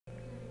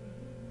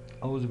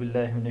أعوذ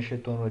بالله من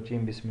الشیطان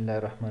الرجیم بسم الله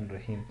الرحمن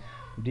الرحیم.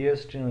 Dear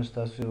students,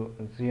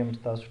 زه یم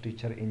ستاسو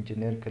ټیچر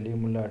انجینیر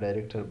کلیم الله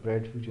ډایرکټر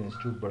برایټ فیوچر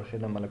انسټیټیوټ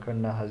بړخیله ملکند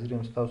نه حاضر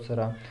یم ستاسو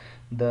سره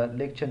د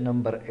لیکچر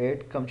نمبر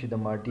 8 کوم چې د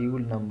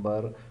ماډیول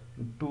نمبر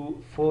 2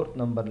 4th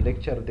نمبر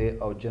لیکچر دی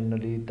او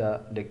جنرالي دا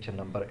لیکچر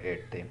نمبر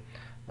 8 دی.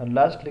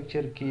 لاست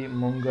لیکچر کې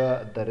مونږه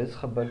د رسک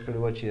خبر کړی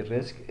و چې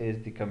رسک از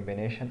د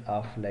کمبینیشن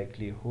اف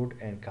لایکلیهود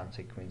اینڈ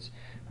کانسیکوینس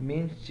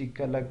مینس چې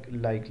کله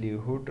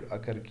لایکلیهود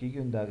اکر کیږي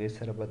نو د هغې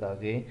سره به د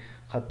هغې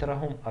خطره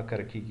هم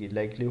اکر کیږي.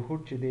 لایکلیهود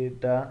چې دی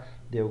دا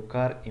د یو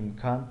کار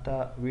امکان ته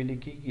ویلی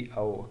کیږي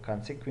او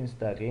کانسیکوینس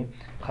د هغې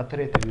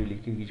خطرې ته ویلی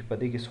کیږي چې په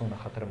دې کې څونه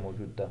خطره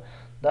موجود ده.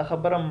 دا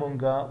خبره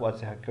مونږه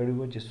واضحه کړې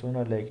وه چې څونه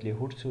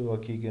لایکلیهود سیوا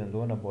کیږي نو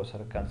دونه به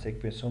ورسره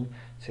کانسیکوینس هم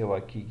سیوا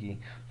کیږي.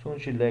 څومره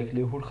چې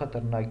لایکلیهود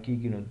خطرناک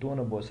کیږي نو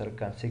دونه به ورسره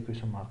کانسیکوینس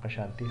هم هغه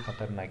شانتي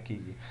خطرناک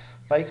کیږي.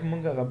 پای کې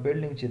مونږ هغه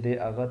بلډینګ چې دی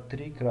هغه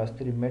 3x3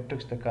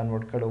 میټرکس ته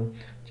کنورټ کړو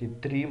چې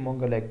 3 مونږ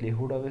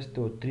لایکلیهود اخیستی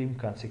او 3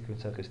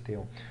 کانسیکوینس اخیستی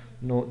و.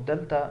 نو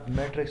دلته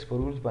میټرکس په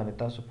رولز باندې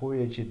تاسو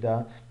پوهیږئ چې دا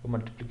په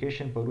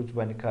ملټیپلیکیشن په رولز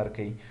باندې کار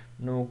کوي.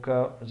 نو که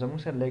زموږ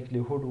سره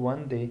لایکلیهود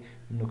 1 دی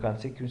نو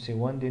کانسیکوینس یې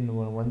 1 دی نو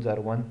 1 زار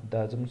 1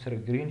 دا زموږ سره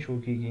ګرین شو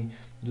کیږي.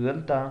 نو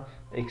دلته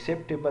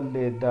اکسیپټیبل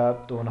دی دا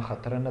دونه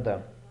خطره نه ده.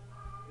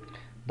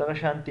 دغه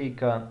شانتي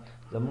که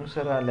زموږ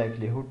سره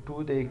لایکلیهود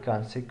 2 دی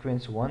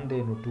کانسیکوینس 1 دی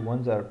نو 2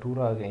 1 زار 2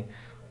 راغی.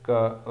 که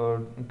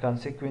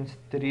کانسیکوینس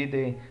 3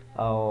 دی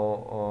او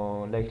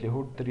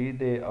لایکلیهود 3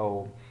 دی او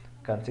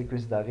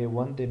کانسیکوینس د هغې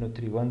 1 دی نو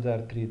 3 1 زار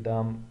 3 دا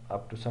هم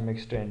اپ ټو سم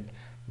ایکسټینټ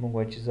مونږ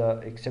وایو چې زه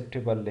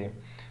اکسیپټیبل دی.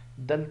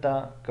 دلته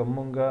که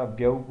مونږ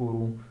بیا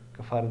وګورو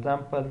که فار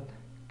ایگزامپل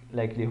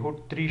لایکلیهود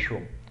 3 شو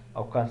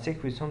او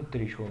کانسیکوینس هم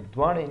 3 شو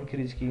دواړه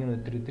انکریز کیږي نو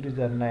 3 3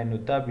 زار 9 نو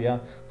دا بیا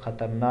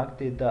خطرناک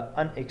دی. دا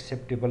ان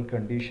ایکسیپټیبل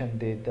کنډیشن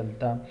دی.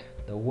 دلته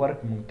د ورک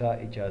مونږ ته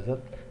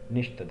اجازت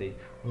نشته دی.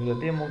 نو د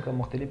دې مونږ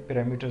مختلف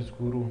پیرامیټرز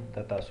ګورو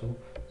دا تاسو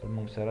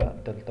زموږ سره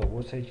دلته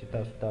اوسئ چې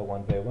تاسو دا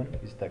 1 by 1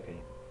 زده کړئ.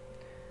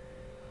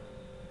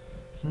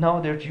 Now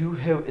that you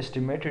have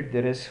estimated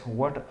the risk,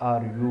 what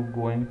are you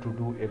going to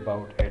do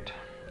about it?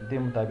 دې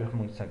مطابق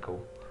مونږ څه کوو.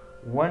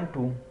 1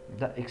 2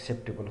 دا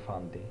acceptable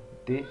form دی.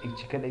 دې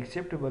چې کله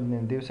acceptable دی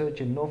دې وسوي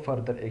چې no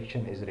further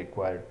action is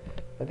required.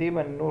 په دې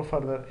باندې no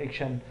further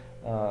action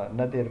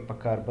نه دی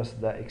پکار بس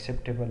دا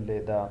acceptable دی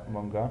دا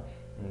مونږ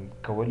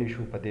کولی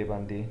شو په دې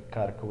باندې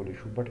کار کولی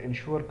شو. but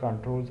ensure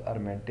controls are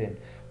maintained.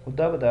 خو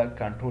دا به د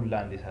کنټرول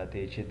لاندې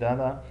ساتي چې دا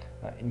د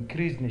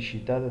انکریز نشي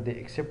دا د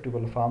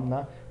acceptable form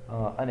نه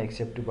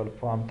unacceptable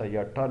form ته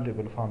یا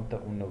tolerable form ته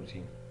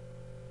ونوځي.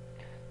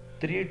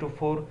 3 to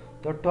 4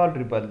 دا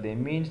tolerable دی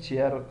means چې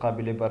یار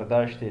قابل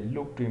برداشت دی.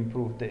 look to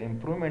improve د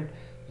improvement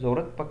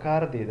ضرورت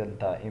پکار دی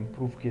دلته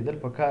improve کېدل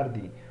پکار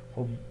دی خو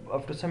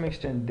after some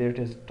extent that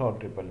is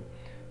tolerable.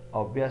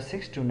 او بیا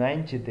 6 to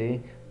 9 چې دی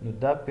نو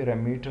دا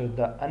پیرامیټر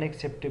دا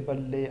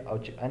unacceptable دی او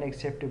چې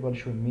unacceptable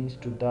شو means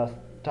to دا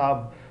stop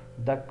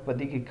دا په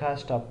دې کې کار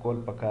سټاپ کول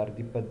پکار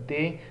دي. په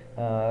دې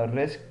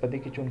ریسک په دې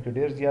کې چونکې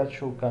ډېر زیات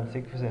شو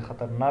کانسیکوینس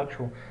خطرناک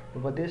شو نو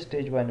په دې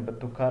سټیج باندې به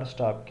تو کار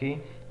سټاپ کړي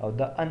او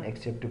دا ان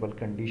ایکسیپټیبل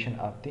کنډیشن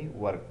آف دی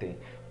ورک دی.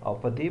 او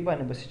په دې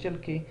باندې بس چل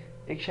کې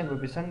ایکشن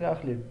به څنګه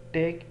اخلي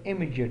ټیک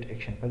امیډیټ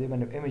ایکشن. په دې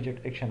باندې امیډیټ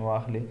ایکشن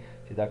واخلي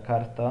چې دا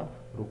کار ته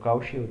رکاو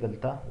شي او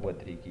دلته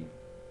ودرېږي.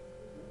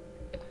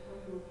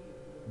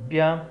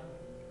 بیا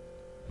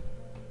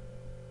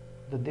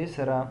د دې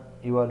سره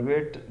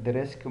ایوالویټ د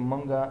ریسک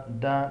مونږه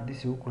دا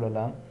داسې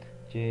وکړله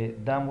چې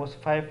دا اوس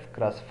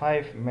 5x5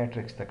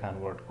 میټرکس ته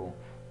کنورټ کوو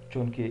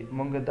چونکې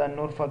مونږ دا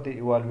نور فردر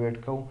ایوالویټ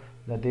کوو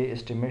د دې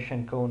اسټیمیشن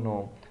کوو نو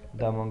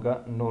دا مونږه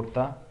نور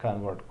ته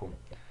کنورټ کوو.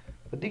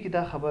 په دې کې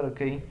دا خبره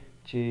کوي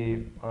چې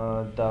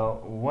دا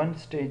 1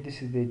 سټیج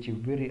داسې دی چې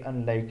ویری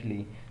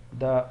انلایکلی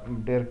دا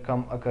ډېر کم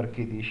اکر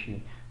کیدی شي.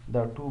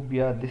 دا 2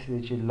 بیا داسې دی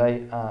چې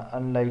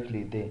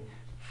انلایکلی دی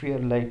فیر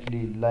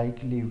لایکلی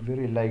لایکلی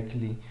ویری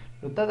لایکلی.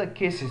 نو دا د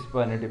کیسز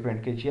باندې ډیپینډ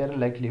کوي چې یار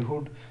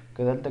لایکلیهود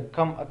که دلته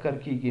کم اکر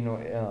کیږي نو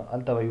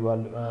هلته به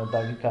د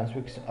هغې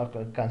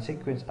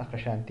کانسیکوینس هغه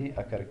شانتي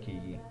اکر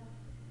کیږي.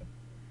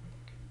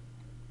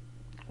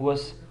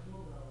 اوس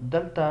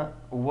دلته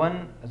 1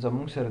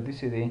 زموږ سره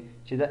داسې دی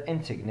چې دا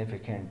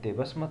انسیګنیفیکنټ دی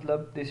بس مطلب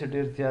داسې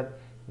ډېر زیات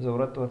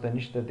ضرورت ورته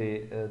نشته دی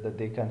د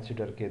دې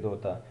کنسیډر کېدو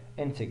ته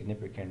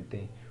انسیګنیفیکنټ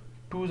دی.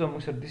 2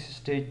 زموږ سره داسې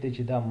سټیج دی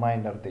چې دا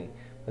ماینر دی.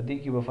 په دې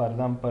کې به فار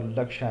ایگزامپل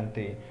لږ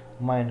شانتې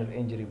ماینر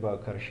انجری به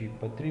اکر شي.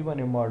 په 3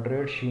 باندې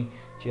ماډریټ شي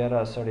چې یاره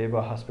سړی به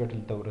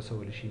هاسپټل ته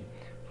ورسول شي.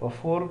 په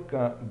 4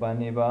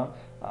 باندې به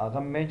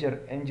هغه میجر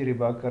انجری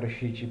به اکر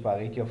شي چې په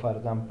هغې کې فار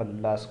ایگزامپل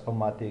لاس په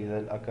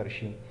ماتېدل اکر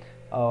شي.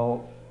 او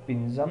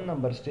 5م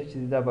نمبر سټیج چې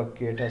دا به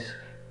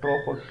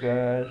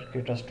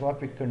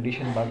کیټاسټرافیک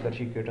کنډیشن به اکر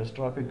شي.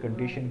 کیټاسټرافیک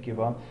کنډیشن کې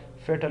به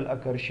فیټل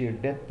اکر شي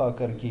ډیث به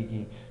اکر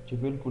کیږي چې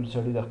بالکل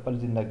سړی د خپل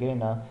زندګۍ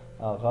نه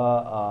هغه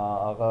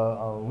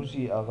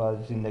وځي هغه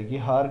زندګي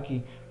هار کړي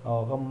او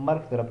هغه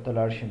مرګ طرف ته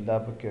لاړ شي. دا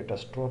به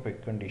کیټاسټرافیک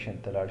کنډیشن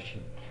ته لاړ شي.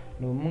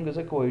 نو مونږ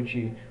ځکه وایو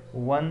چې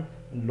 1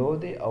 لو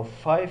دی او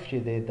 5 چې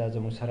دی دا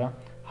زموږ سره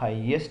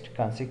هایست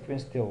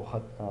کانسیکوینس دی او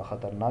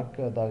خطرناک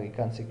دغه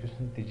کانسیکوینس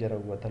نتیجه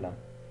راووتله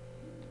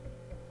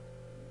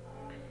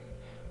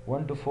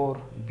 1 to 4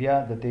 بیا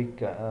د دې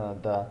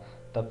د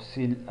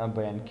تفصیل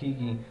بیان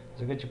کیږي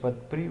ځکه چې په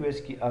پریویس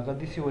کې هغه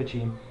داسې و چې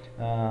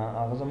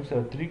هغه زموږ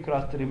سره 3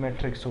 cross 3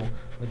 میټرکس و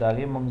نو د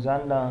هغې موږ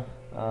ځان له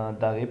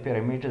د هغې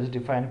پیرامیټرز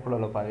ډیفاین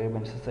کړل او په هغې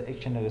باندې څه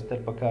ایکشن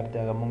اخیستل پکار دی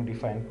هغه موږ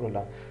ډیفاین کړل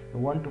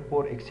 1 to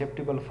 4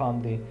 اکسیپټیبل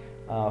فارم دی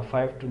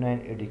 5 to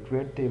 9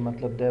 ایډیکویټ دی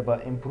مطلب دی به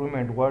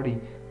امپروومنټ غواړي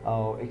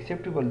او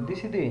اکسیپټیبل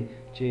داسې دی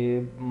چې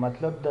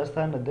مطلب دا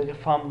ستا نه دغې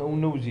فارم نه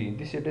ونوځي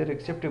داسې ډېر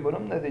اکسیپټیبل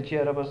هم نه دی چې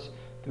یاره بس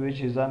ته وایې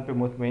چې ځان پرې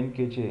مطمئن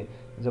کړې چې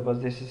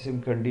زبردست سیم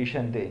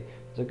کنډیشن دی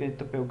ځکه چې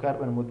ته په یو کار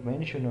باندې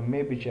مطمئن شې نو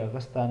مې بي چې هغه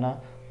ستا نه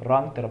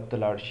رانګ طرف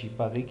ته لاړ شي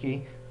په هغې کې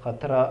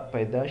خطره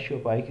پیدا شي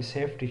او په هغې کې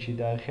سیفټي چې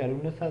د هغه خیال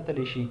ونه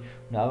ساتلی شي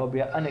نو هغه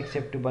بیا ان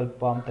اکسیپټیبل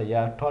فارم ته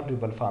یا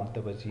ټالریبل فارم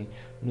ته به ځي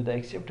نو د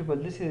اکسیپټیبل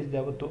داسې دی چې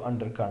دا به تو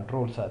انډر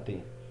کنټرول ساتي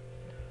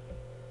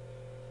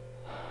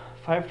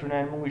 5 to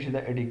 9 موږ چې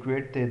دا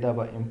اډیکویټ دی دا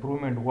به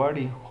امپروومنټ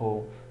غواړي خو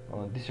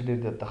داسې ډېر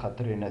درته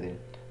خطرې نه دی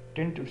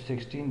 10 to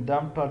 16 دا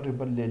هم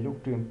ټالریبل دی لوک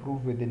ټو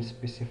امپروو ودین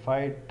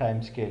سپیسیفاید ټایم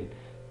سکیل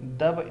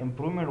دا به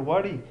امپروومنټ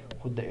غواړي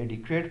خو د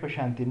اډیکویټ په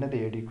شانتي نه دی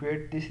اډیکویټ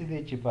داسې دی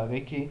چې په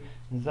هغې کې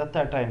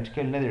ځته ټایم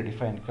سکیل نه دی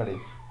ډیفاین کړی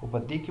خو په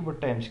دې کې به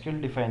ټایم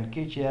سکیل ډیفاین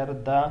کړي چې یاره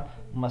دا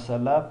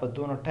مسله په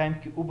دونه ټایم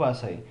کې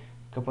وباسئ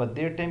که په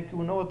دې ټایم کې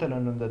ونه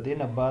وتله نو د دې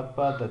نه بعد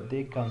به د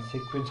دې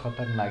کانسیکوینس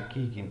خطرناک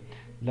کېږي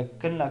لکه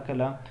کله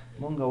ناکله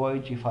مونږ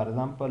وایو چې فار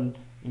ایگزامپل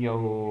یو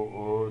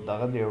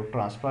دغه د یو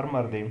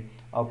ټرانسفارمر دی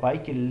او په هغې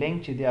کې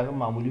لینک چې دی هغه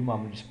معمولي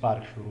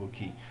سپارک شروع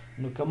کړي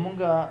نو که مونږ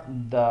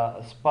د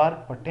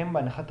سپارک په ټایم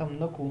باندې ختم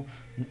نه کړو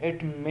نو اټ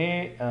می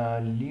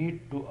لیډ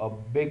ټو ا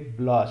بگ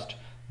بلاسټ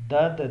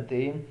دا د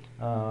دې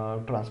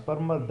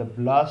ټرانسفارمر د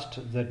بلاسټ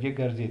ذریعه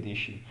ګرځېدی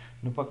شي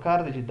نو په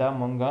کار دی چې دا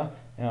مونږ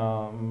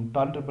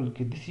ټالریبل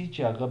کېدای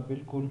چې هغه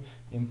بالکل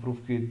امپروف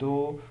کېدو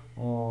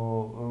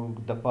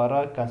دپاره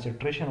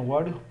کانسنټریشن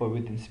غواړي خو په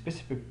ویدین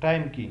سپیسیفیک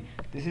ټایم کې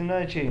داسې نه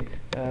چې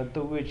ته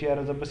ووایې چې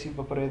یاره زه بس یې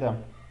به پرېږدم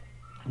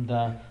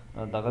دا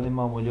دغه د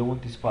معمولي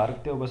غوندې سپارک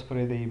دی او بس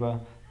پرېږده یې به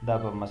دا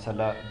به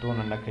مسله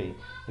دونه نه کوي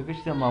ځکه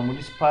چې د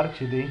معمولي سپارک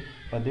چې دی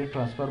په دې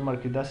ټرانسفارمر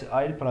کې داسې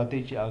آیل پراته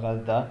چې هغه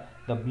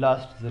د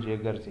بلاسټ ذریعه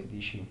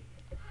ګرځېدی شي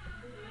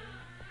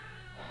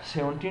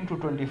 17 to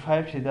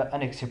 25 چې دا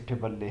ان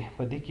اکسیپټیبل دی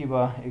په دې کې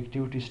به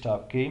اکټیویټي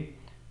سټاپ کوي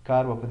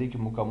کار به په دې کې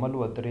مکمل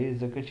ودرې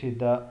ځکه چې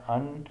دا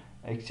ان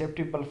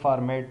اکسیپټیبل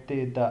فارمیټ دی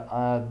دا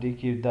دې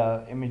کې دا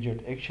امیجیټ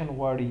ایکشن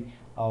غواړي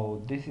او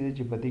داسې دی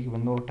چې په دې کې به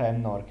نور ټایم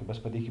نه ورکوي بس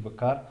په دې کې به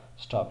کار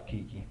سټاپ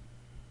کیږي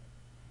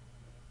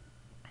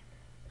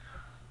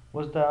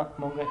اوس دا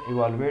مونږ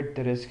ایوالویټ د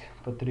ریسک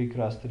په 3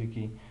 cross 3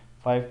 کې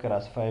 5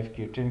 cross 5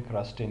 کې 10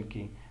 cross 10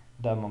 کې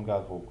دا مونږ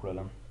هغه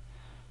وکړله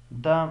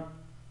دا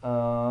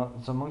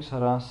زموږ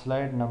سره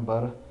سلاید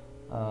نمبر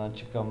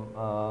چې کوم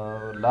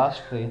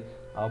لاست دی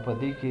او په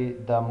دې کې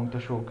دا مونږ ته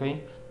شو کوي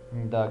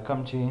دا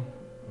کم چې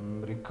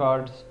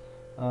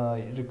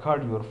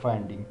record your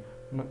finding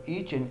نو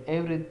each and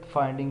every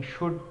finding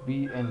should be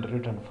in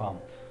written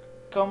form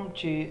کم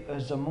چې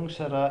زموږ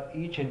سره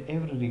each and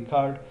every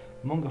record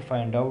مونږ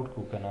فایند آوټ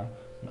کړو که نه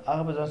نو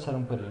هغه به ځان سره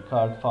په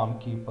ریکارډ فارم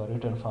کې په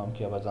ریټن فارم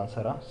کې به ځان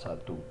سره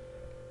ساتو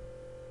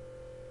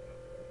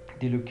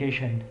د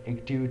لوکیشن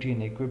اکټیویټي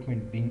and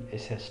equipment being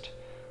assessed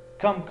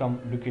کم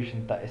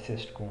لوکیشن ته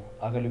اسیسټ کو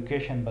هغه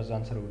لوکیشن به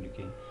ځان سره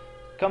ولیکئ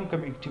کم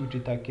اکټیویټي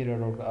ته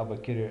کیریډ آوټ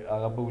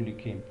هغه به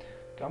ولیکئ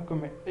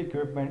کم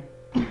اکوپمنټ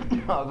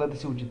هغه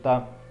داسې و چې تا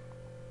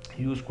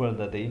یوز کړل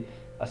د دې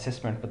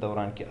اسسمنټ په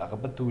دوران کې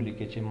هغه به ته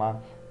ولیکئ چې ما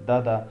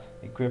دا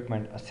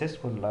اکوپمنټ اسس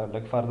کړل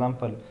لکه فار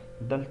ایگزامپل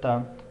دلته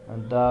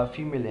دا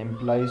فیمیل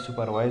امپلای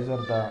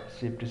سپروایزر دا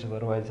سیفټي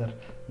سپروایزر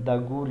دا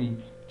ګوري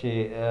چې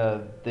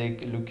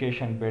د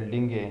لوکیشن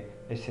بلډینګ یې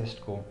اسسټ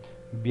کو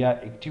بیا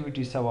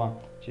اکټیویټي سوه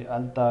چې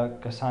هلته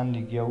کسان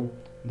لګیا وو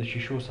د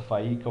شیشو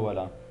صفایي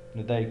کوله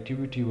نو دا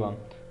اکټیویټي وه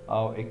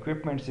او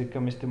اکوپمنټس یې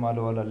کم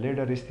استعمالوله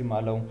لیډر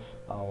استعمالو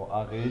او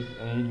هغې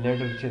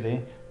لیډر چې دی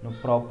نو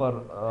پراپر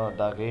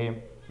د هغې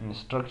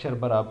سټرکچر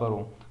برابر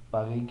و په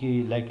هغې کې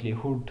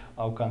لایکلیهوډ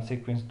او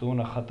کانسیکوینس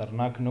دونه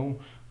خطرناک نه و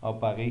او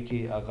په هغې کې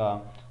هغه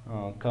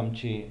کم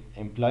چې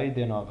امپلای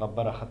دی نو هغه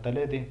بره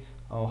ختلی دی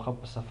او ښه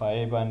په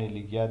صفایۍ باندې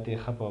لګیا دی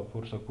ښه په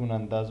پرسکون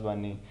انداز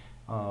باندې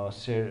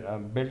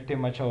بیلټ یې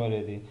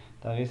مچولی دی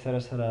د هغې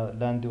سره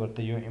لاندې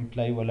ورته یو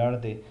امپلای ولاړ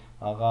دی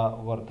هغه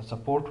ورته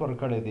سپورټ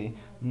ورکړی دی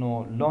نو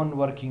لون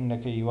ورکینګ نه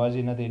کوي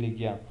یوازې نه دی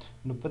لګیا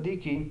نو په دې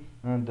کې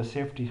د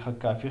سیفټي ښه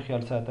کافي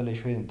خیال ساتلی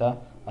شوی دا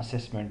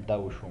اسسمنټ دا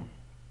وشو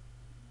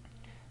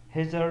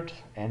هیزرډ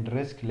اینډ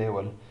ریسک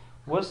لیول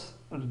اوس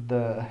د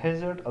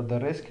هیزرډ او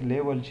د ریسک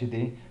لیول چې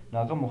دی نو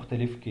هغه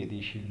مختلف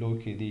کیدی شي لو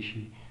کیدی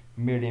شي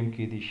میډیم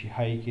کیدی شي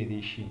های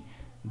کیدی شي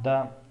دا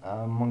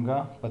مونږه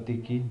په دې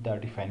کې دا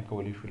ډیفاین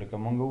کولی شو لکه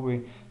مونږ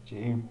ووایو چې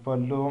په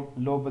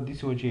لو به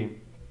داسې و چې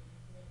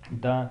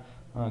دا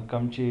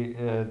کم چې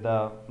دا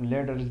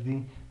لیډرز دي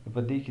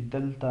په دې کې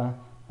دلته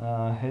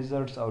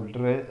هیزرډس او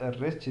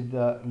ریسک چې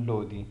دا لو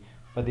دي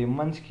په دې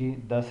منځ کې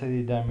دا څه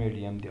دی دا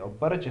میډیم دی او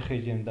بره چې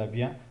خیژي دا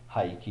بیا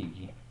های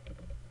کیږي.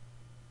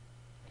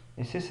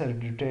 assessor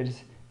details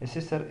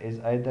assessor is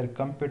either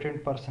competent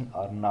person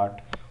or not.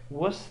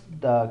 اوس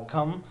دا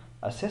کم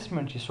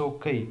اسسمنټ چې څوک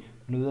کوي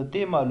نو د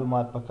دې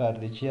معلومات پکار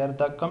دي چې یار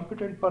دا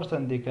کمپیټنټ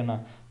پرسن دی که نه،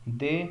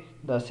 دی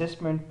د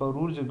اسسمنټ په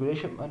رولز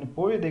ریګولیشن باندې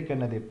پوه دی که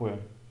نه دی پوه،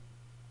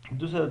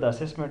 دوسره د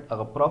اسسمنټ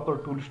هغه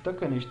پراپر ټول شته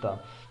که نشته،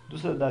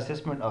 دوسره د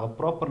اسسمنټ هغه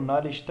پراپر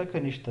نالج شته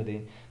که نشته دی.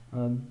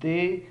 د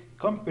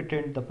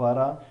کمپیټنټ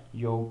دپاره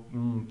یو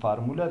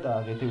فارموله ده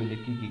هغې ته ویل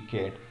کېږي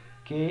کیټ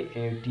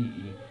KATE،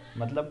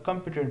 مطلب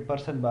کمپیټنټ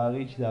پرسن به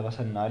هغې چې د هغه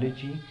سره نالج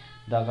وي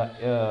د هغه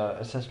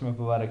اسسمنټ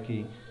په باره کې،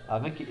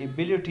 هغه کې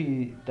ایبیلیټي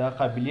دا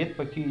قابلیت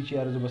پکې وي چې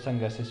یار زه به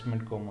څنګه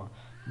اسسمنټ کوم،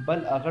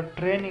 بل هغه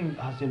ټریننګ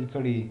حاصل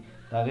کړي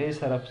د هغې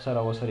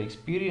سره ورسره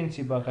ایکسپیرینس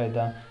وي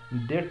باقاعده،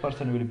 دیټ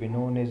پرسن ویل بی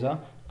نون ایز ا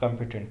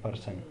کمپیټنټ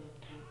پرسن.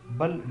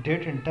 بل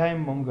ډیټ اینډ ټایم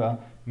مونږه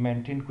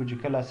مینټین کړو چې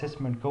کله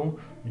اسسمنټ کوو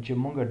نو چې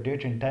مونږه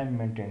ډیټ اینډ ټایم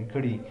مینټین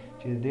کړي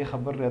چې د دې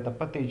خبر راته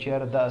پته وي چې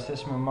یاره دا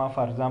اسسمنټ ما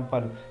فار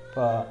ایگزامپل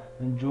په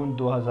جون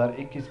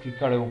 2021 کې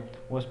کړی و،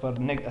 اوس پر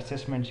نیکسټ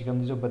اسسمنټ چې کوم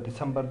دی زه په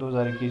دسمبر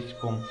 2021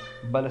 کوم،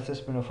 بل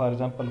اسسمنټ فار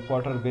ایگزامپل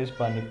کوارټر بیس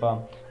باندې په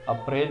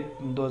اپریل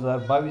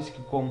 2022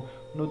 کې کوم،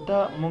 نو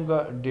دا مونږه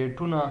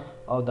ډیټونه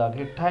او د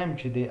هغې ټایم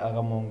چې دی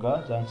هغه مونږه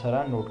ځان سره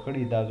نوټ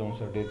کړي، دا زموږ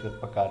سره ډېر زیات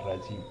په کار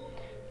راځي.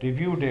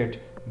 ریویو ډیټ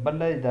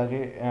بله د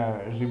هغې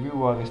ریویو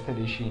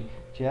واخیستلی شي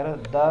چې یاره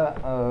دا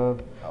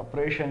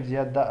اپریشنز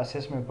یا دا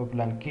اسسمنټ په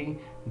پلان کې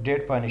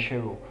ډیټ باندې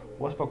شوی و،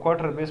 اوس په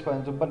کوارټر بیس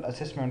باندې زه بل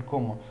اسسمنټ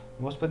کوم،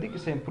 اوس په دې کې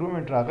څه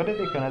امپرومنټ راغلی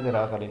دی که نه دی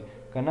راغلی،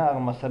 که نه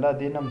هغه مسله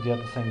دې نه هم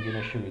زیاته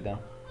سنګینه شوې ده.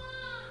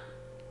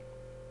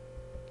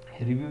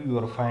 ریویو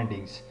یور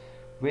فایندینګز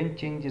وین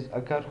چینجز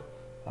اکر،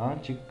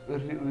 چې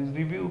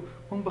ریویو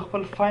موږ به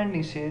خپل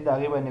فایندینګز چې د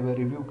هغې باندې به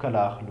ریویو کله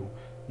اخلو،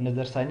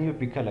 نظرثاني به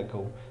پرې کله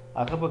کوو،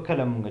 هغه به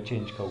کله مونږ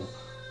چینج کوو،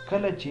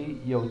 کله چې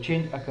یو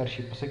چینج اکر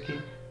شي په څه کې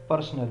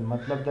پرسنل،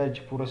 مطلب دا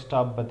چې پوره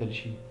سټاف بدل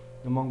شي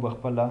نو مونږ به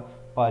خپله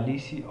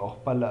پالیسي او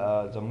خپل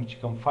زموږ چې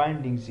کوم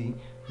فایندینګز وي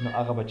نو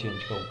هغه به چینج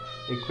کوو.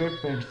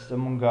 اکویپمنټس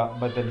زمونږه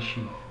بدل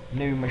شي،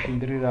 نوې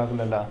مشینري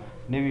راغلله،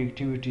 نوې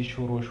اکټیویټیز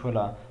شروع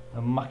شوله،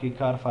 مخکې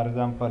کار فار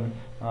ایگزامپل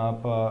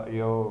په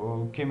یو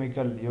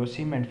کیمیکل یو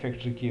سیمنټ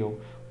فیکټري کې یو،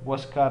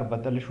 اوس کار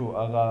بدل شو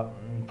هغه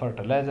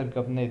فرټیلایزر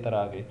کمپنۍ ته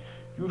راغی.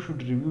 یو شوډ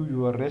ریویو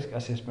یور ریسک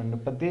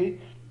اسسمنټ، په دې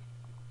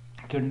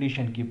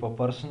کنډیشن کې په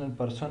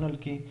پرسنل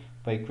کې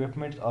په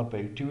اکویپمنټس او په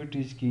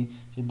اکټیویټیز کې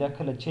چې دا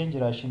کله چینج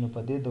راشي نو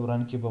په دې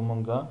دوران کې به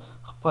مونږه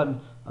خپل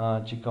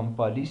چې کوم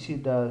پالیسي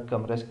دا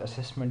کوم ریسک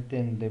اسسمنټ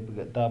دی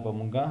دا به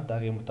مونږه د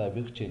هغې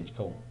مطابق چینج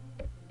کوو.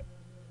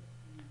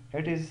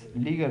 It is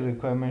legal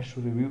requirements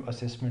to review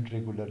assessment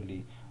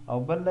regularly. او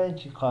بل دا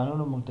چې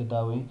قانون موږ ته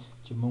دا وایي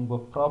چې موږ به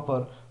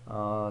پراپر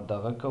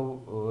دغه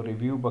کوو،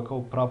 ریویو به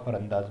کوو، پراپر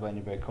انداز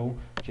باندې به کوو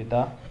چې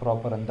دا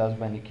پراپر انداز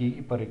باندې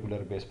کېږي، په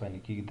ریګولر بیس باندې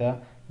کېږي. دا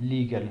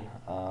لیګل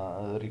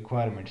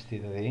ریکوایرمنټس دي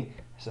د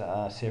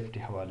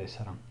سیفټي حوالې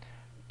سره.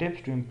 ټپس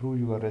ټو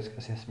امپروو یور ریسک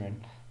اسسمنټ،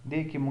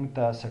 دې کې موږ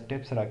ته څه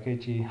ټپس راکوي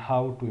چې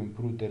هاو ټو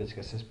امپروو د ریسک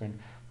اسسمنټ،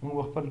 موږ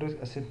خپل ریسک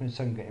اسسمنټ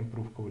څنګه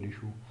امپروو کولی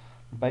شو.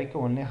 پای کې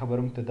ولنې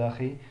خبره موږ ته دا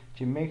ښیي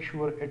چې میک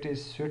شور اټ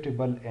از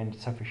سوټیبل اینډ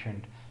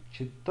سفیشینټ،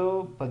 چې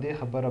ته په دې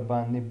خبره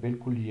باندې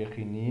بالکل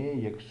یقیني یې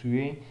یکسو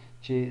یې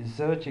چې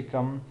زه چې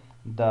کوم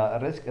د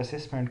ریسک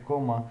اسسمنټ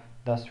کوم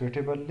دا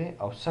سوټیبل دی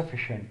او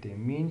سفیشینټ دی،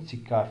 مینس چې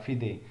کافي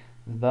دی،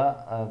 دا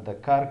د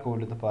کار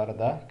کولو لپاره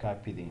دا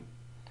کافي دی.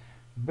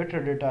 بیټر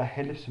ډیټا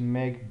هیلپس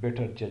میک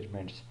بیټر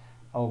ججمنټس،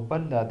 او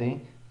بل دا دی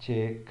چې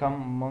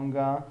کم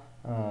مونږه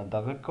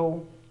دغه کوو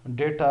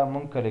ډیټا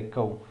مونږ کلیکټ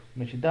کوو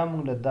نو چې دا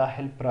مونږ له دا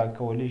هیلپ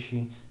راکولی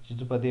شي چې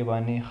زه په دې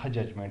باندې ښه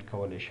ججمنټ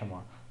کولی شم،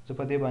 زه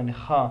په دې باندې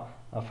ښه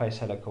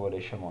فیصله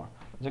کولی شم،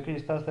 ځکه چې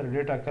ستا سره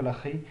ډیټا کله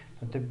ښیي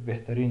نو ته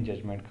بهترین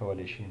ججمنټ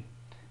کولی شي.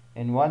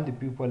 انوالو د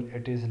پیپل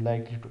اټ از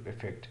لایکلی ټو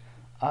افیکټ،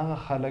 هغه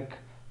خلک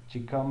چې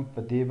کم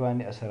په دې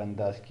باندې اثر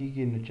انداز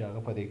کېږي نو چې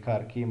هغه په دې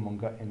کار کې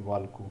مونږه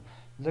انوالو کړو،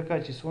 ځکه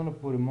چې څونه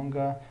پورې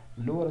مونږه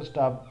لوور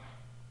سټاف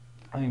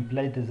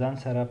امپلای د ځان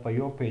سره په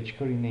یو پیج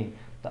کړي نه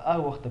د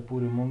هغه وخته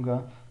پورې مونږه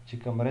چې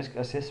کوم ریسک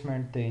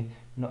اسسمنټ دی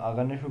نو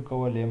هغه نشو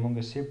کولی، مونږ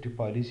سیفټي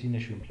پالیسي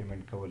نشو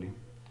امپلیمنټ کولی.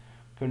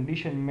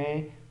 کنډیشن می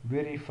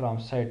ویری فرام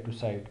سایټ ټو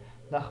سایټ،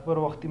 دا خبر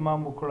وختي ما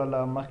مو کړله،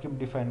 مخکې م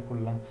ډیفاین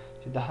کړله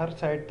چې د هر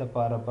سایټ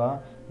دپاره به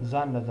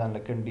ځان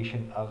له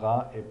کنډیشن هغه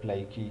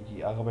اپلای کېږي،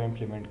 هغه به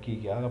امپلیمنټ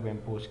کېږي، هغه به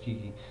امپوز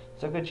کېږي،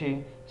 ځکه چې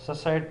څه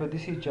سایټ به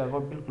داسې چې هغه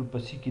بالکل په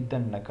سی کې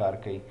دننه کار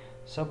کوي،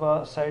 څه به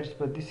سایټس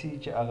به داسې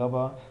چې هغه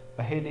به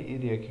په هیلي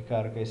ایریا کې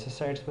کار کوي، څه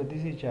سایټس به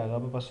داسې چې هغه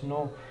به په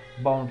سنو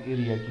باونډ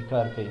ایریا کې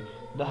کار کوي،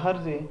 د هر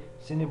ځای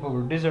ځینې په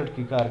ډیزرټ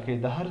کې کار کوي،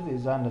 د هر ځای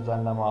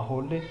ځان له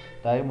ماحول دی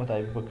د هغې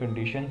مطابق به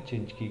کنډیشن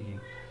چینج کېږي.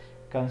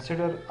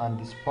 کنسیډر آن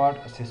د سپاټ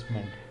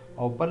اسسمنټ،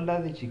 او بل دا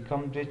دی چې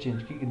کوم ځای چینج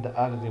کېږي د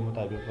هغه ځای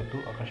مطابق به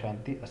تو هغه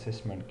شانتي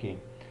اسسمنټ کې.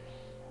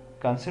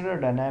 Consider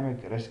dynamic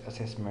risk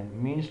assessment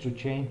means to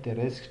change the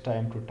risk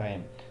time to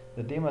time. د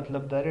دې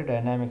مطلب دا دی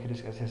ډاینامیک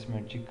ریسک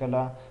اسسمنټ چې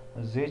کله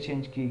ځای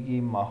چینج کیږي،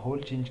 ماحول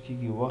چینج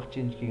کیږي، وخت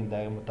چینج کیږي، د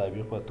هغې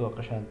مطابق به تو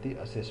هغه شانتي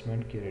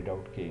اسسمنټ کیریډ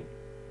آوټ کړي.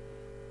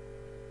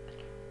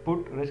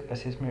 پوټ ریسک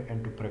اسسمنټ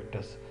انټو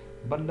پریکټس.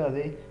 بل دا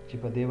دی چې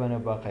په دې باندې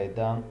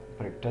باقاعده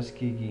پریکټس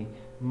کیږي.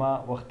 ما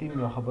وختي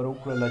یو خبره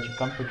وکړله چې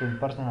کمپیټنټ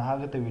پرسن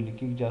هغه ته ویل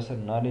کېږي چې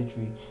سره نالج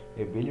وي،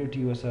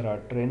 ایبیلیټي ورسره،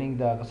 ټریننګ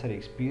د هغه سره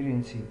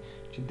ایکسپیرینس وي،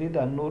 چې دی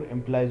دا نور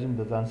امپلایز هم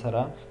د ځان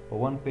سره په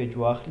ون پیج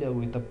واخلي،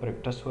 هغوی ته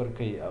پریکټس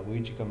ورکوي، هغوی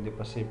چې کوم دی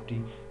په سیفټي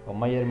او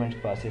میجرمنټس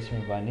په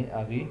اسسمنټ باندې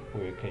هغې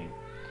پوه کوي.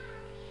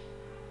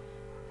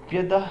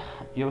 بیا دا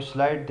یو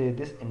سلایډ دی.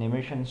 This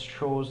animation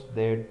shows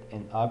that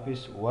in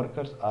office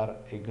workers are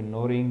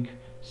ignoring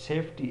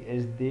safety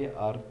as they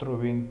are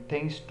throwing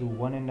things to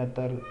one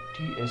another.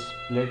 Tea is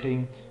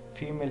splitting.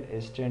 Female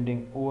is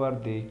standing over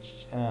the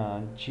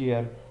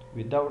chair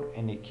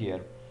without any care.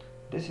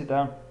 داسې ده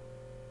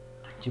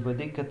چې په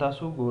دې کې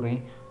تاسو ګورئ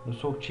نو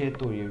څوک چې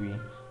تویوي،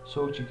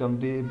 څوک چې کوم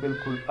دی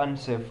بالکل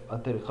انسیف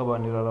طریقه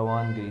باندې را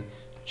روان دی،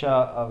 چا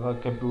هغه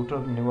کمپیوټر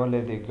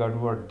نیولی دی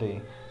ګډوډ دی،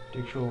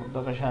 ټیک شو،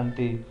 دغه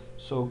شانتې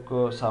څوک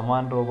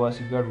سامان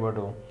راوباسي ګډوډ،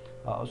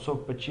 څوک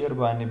په چیر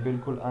باندې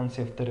بالکل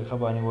انسیف طریقه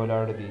باندې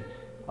ولاړ دي،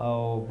 او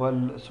بل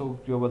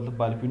څوک یو بل ته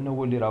بالپینونه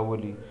ولي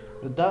راولي.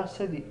 نو دا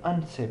څه دي؟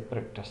 انسیف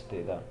پریکټس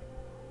دی. دا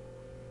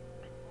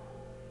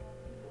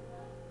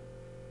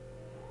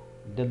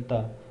دلته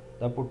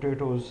دا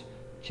پوټیټوز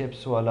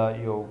چپس والا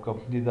یو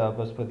کمپنی ده،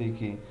 بس په دې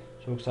کې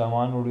څوک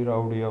سامان وړي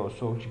راوړي او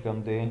څوک چې کوم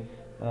دی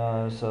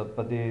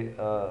په دې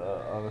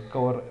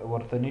کور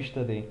ورته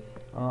نشته دی،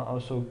 او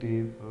څوک دې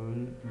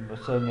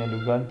څه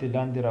نیالوګان ترې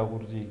لاندې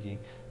راغورځېږي،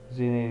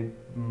 ځینې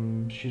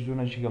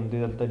شیزونه چې کوم دی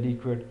دلته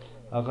لیکویډ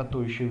هغه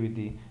توی شوي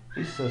دي،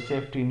 هېڅ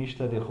سیفټي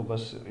نشته دی، خو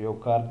بس یو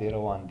کار دی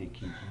روان دی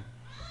کېږي.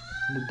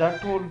 نو دا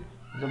ټول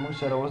زموږ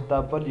سره اوس دا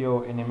بل یو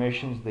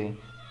انیمیشنز دی.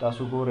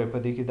 تاسو ګورئ په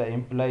دې کې دا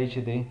امپلای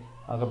چې دی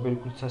هغه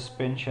بالکل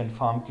سسپینشن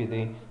فارم کې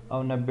دی او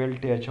نه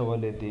بیلټ یې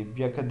اچولی دی.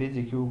 بیا که دې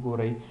ځای کې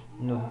وګورئ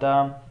نو دا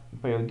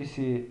په یو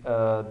داسې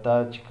دا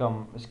چې کوم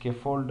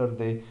سکیفولډر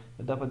دی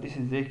دا په داسې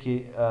ځای کې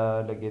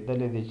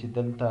لګېدلی دی چې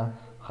دلته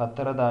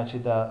خطره ده چې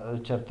دا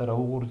چېرته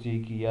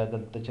راوغورځېږي یا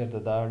دلته چېرته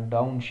دا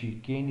ډاون شي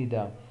کیني.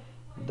 دا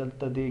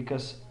دلته دې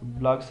کس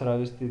بلاکس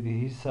راویستی دي،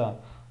 هېڅ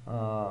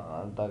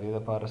د هغې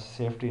دپاره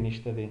سیفټي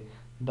نشته دی.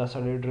 دا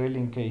سړی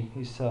ډریلینګ کوي،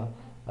 هېڅ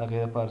هغې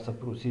دپاره څه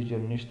پروسیجر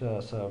نشته،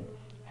 څه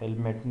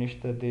هیلمټ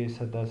نشته دی،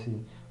 څه داسې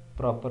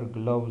پراپر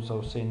ګلوز او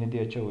څه یې نه دي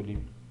اچولي.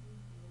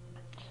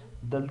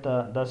 دلته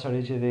دا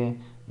سړی چې دی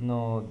نو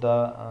دا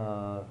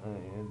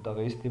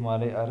دغه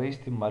استعمالوي اره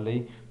استعمالوي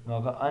نو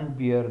هغه ان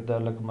بیر د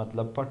لکه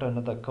مطلب پټه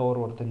نه ده، کور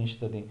ورته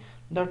نشته دی.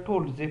 دا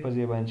ټول ځای په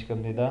ځای باندې چې کوم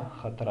دی دا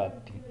خطرات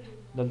دي.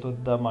 دلته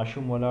دا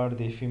ماشوم ولاړ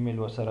دی، فیمیل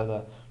ورسره ده،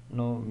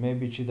 نو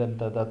میبي چې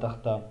دلته دا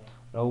تخته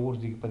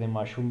راوغورځېږي په دې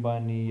ماشوم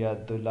باندې، یا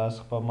د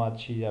لاس خپه مات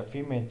شي، یا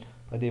فیمیل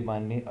په دې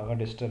باندې هغه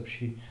ډسټرب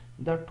شي.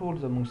 دا ټول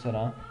زموږ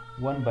سره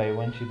ون بای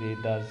ون چې دی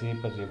دا ځای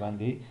په ځای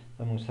باندې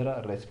زموږ سره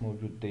ریسک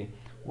موجود دی.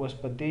 اوس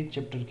په دې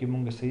چپټر کې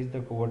مونږ صحیح زده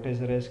کړو واټ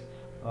از ریسک،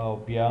 او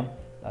بیا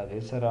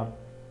هغې سره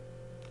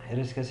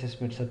ریسک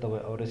اسسمنټ څه ته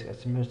وایي او ریسک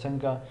اسسمنټ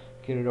څنګه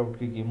کیریډ آوټ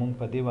کېږي. مونږ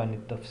په دې باندې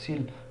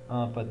تفصیل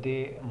په دې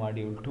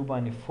ماډیول 2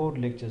 باندې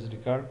 4 لیکچرز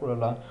ریکارډ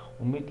کړله.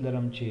 امید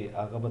لرم چې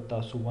هغه به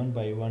تاسو ون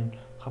بای ون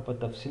ښه په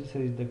تفصیل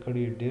سره زده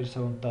کړي، ډېر څه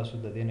هم تاسو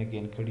د دې نه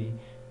ګین کړي.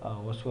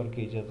 اوس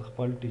ورکوي اجازه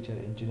خپل ټیچر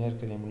انجینیر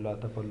کلیم الله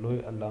ته په لوی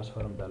الله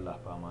سپارم. د الله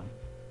په امان.